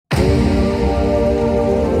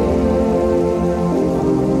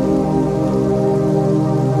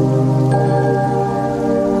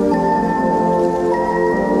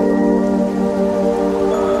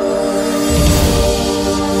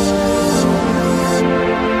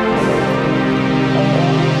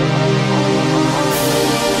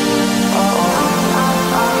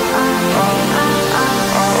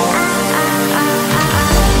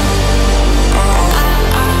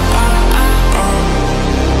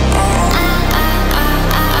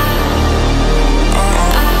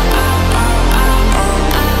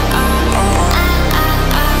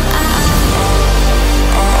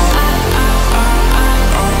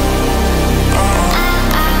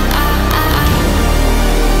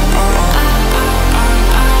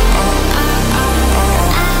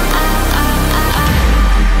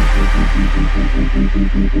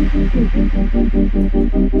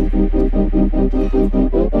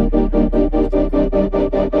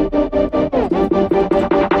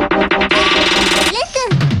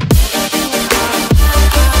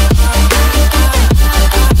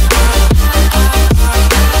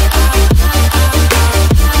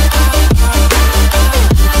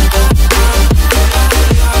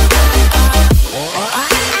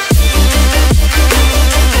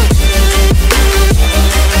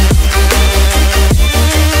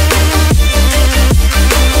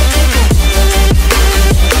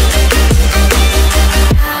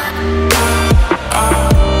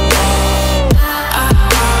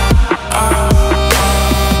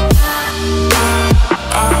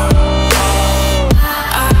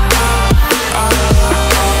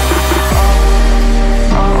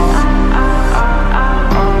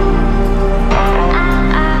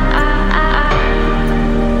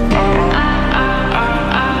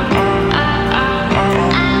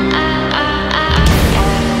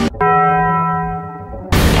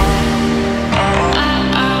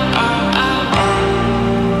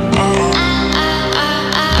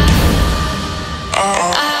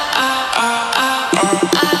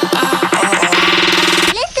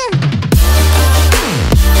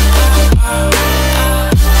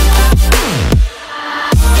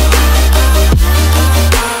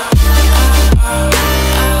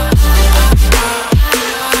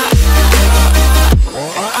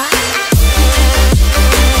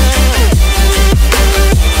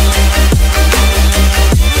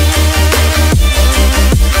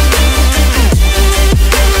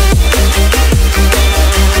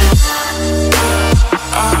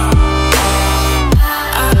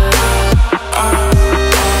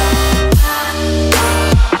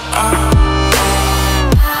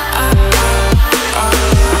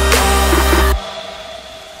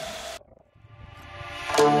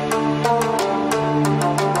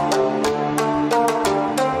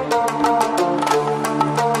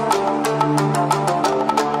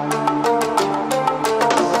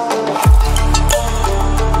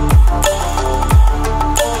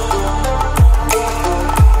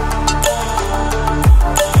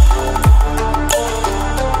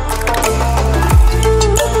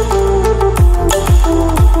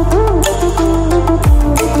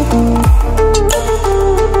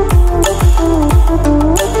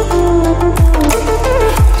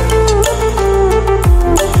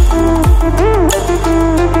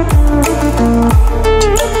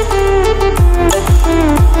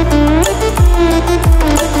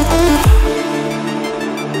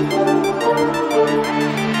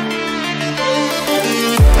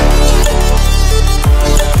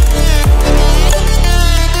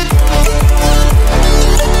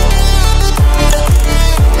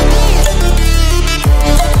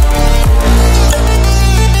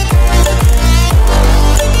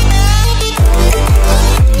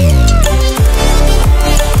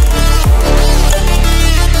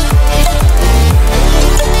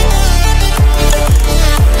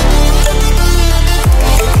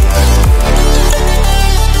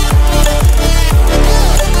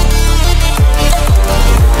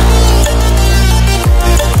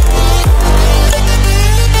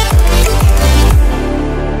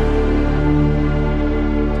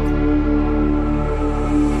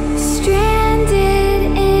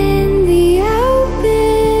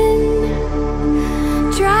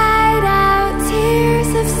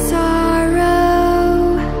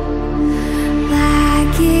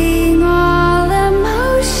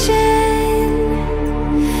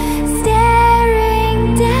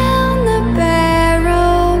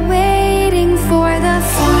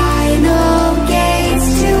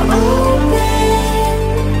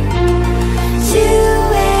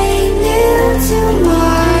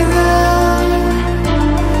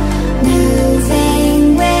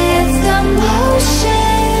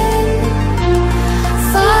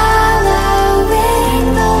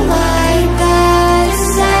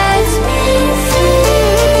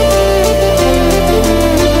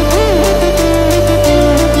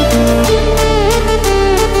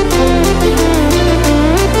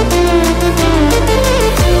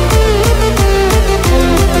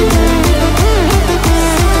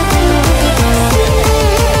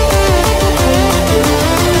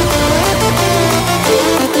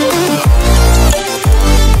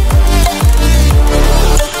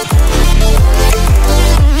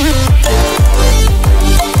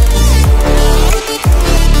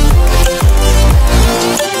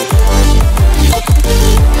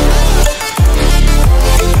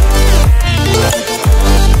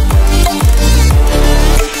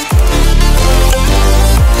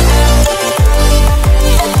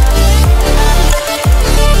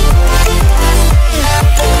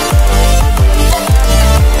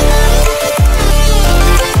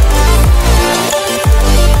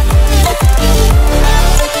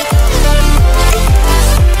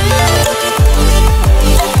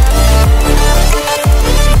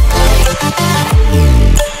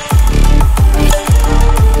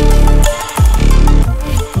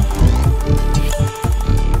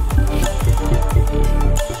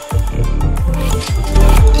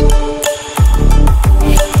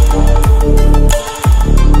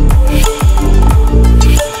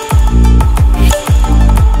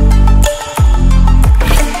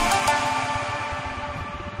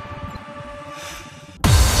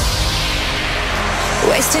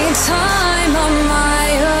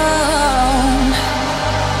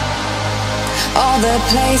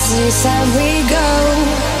places that we go.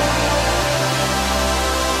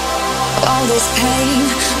 All this pain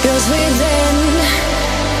builds within.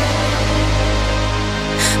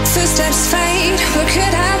 Footsteps fade, what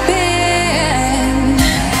could have been?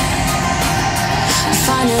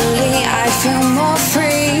 Finally I feel more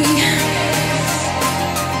free.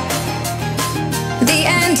 The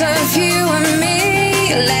end of you and me,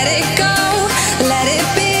 let it go, let it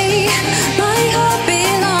be. My heart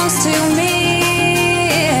belongs to me.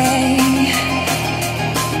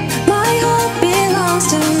 My heart belongs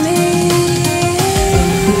to me.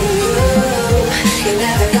 You're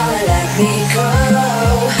never gonna let me go,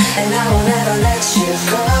 and I will never let you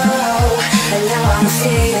go. And now I'm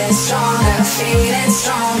feeling stronger, feeling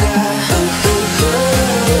stronger.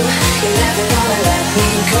 You're never gonna let me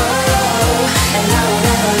go, and I will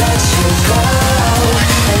never let you go.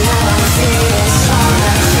 And now I'm feeling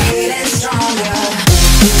stronger, feeling stronger.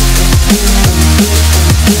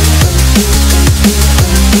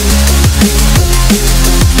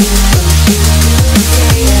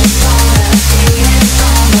 Feeling stronger, feeling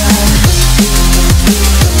stronger.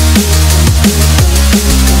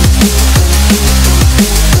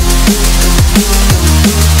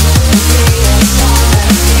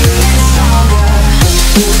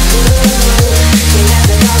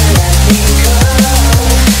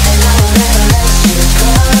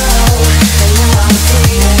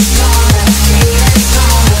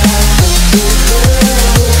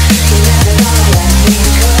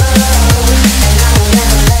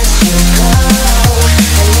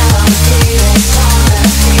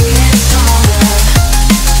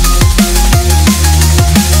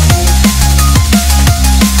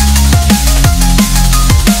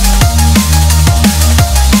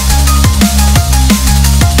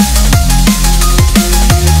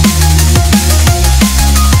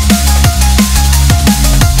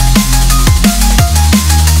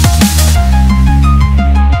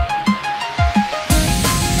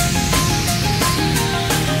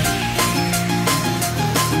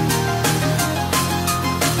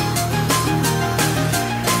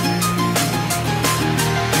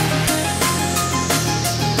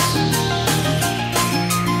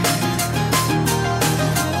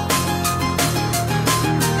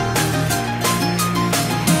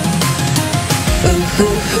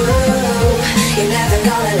 You're never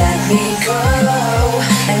gonna let me go,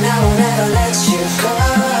 and I will never let you go.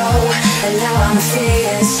 And now I'm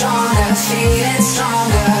feeling stronger, feeling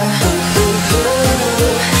stronger.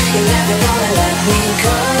 You're never gonna let me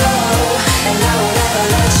go, and I will never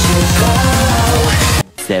let you go.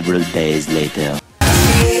 Several days later.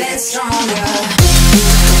 Feeling stronger.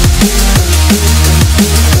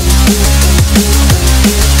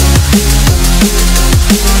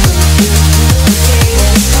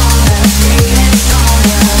 Feeling stronger, feeling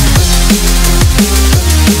stronger.